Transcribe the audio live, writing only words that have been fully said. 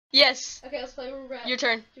Yes. Okay, let's play red. Your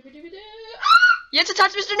turn. Doo-ba-doo-ba-doo. You have to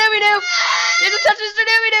touch Mr. Nooby-Doo. You have to touch Mr.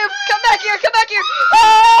 Nooby-Doo. Come back here. Come back here.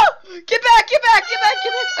 Oh! Get back. Get back. Get back.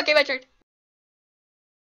 Get back. Okay, my turn.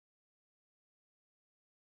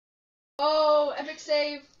 Oh, epic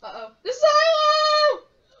save. Uh-oh. The silo!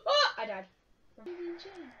 Oh, I died.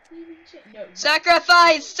 No.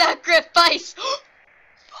 Sacrifice. Sacrifice.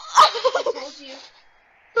 I told you.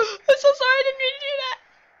 I'm so sorry. I didn't mean to do that.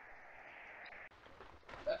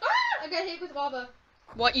 Ah! I got hit with lava.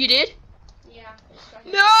 What, you did? Yeah. I just got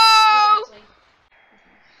hit. No!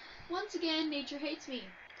 Once again, nature hates me.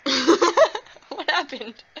 What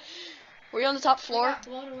happened? Were you on the top floor? I got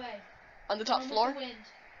blown away. On the top floor? With the wind.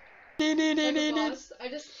 Like Like a boss. I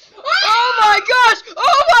just. Oh my gosh!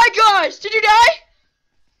 Oh my gosh! Did you die?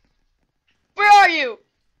 Where are you?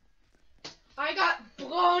 I got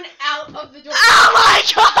blown out of the door. Oh my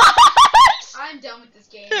gosh! I'm done with this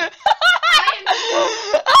game.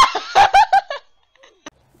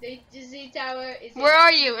 The Disney Tower is. Where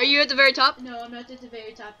are you? Are you at the very top? No, I'm not at the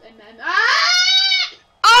very top. Ah!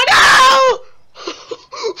 Oh no!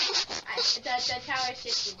 The tower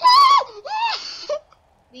shifted.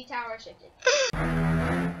 The tower shifted.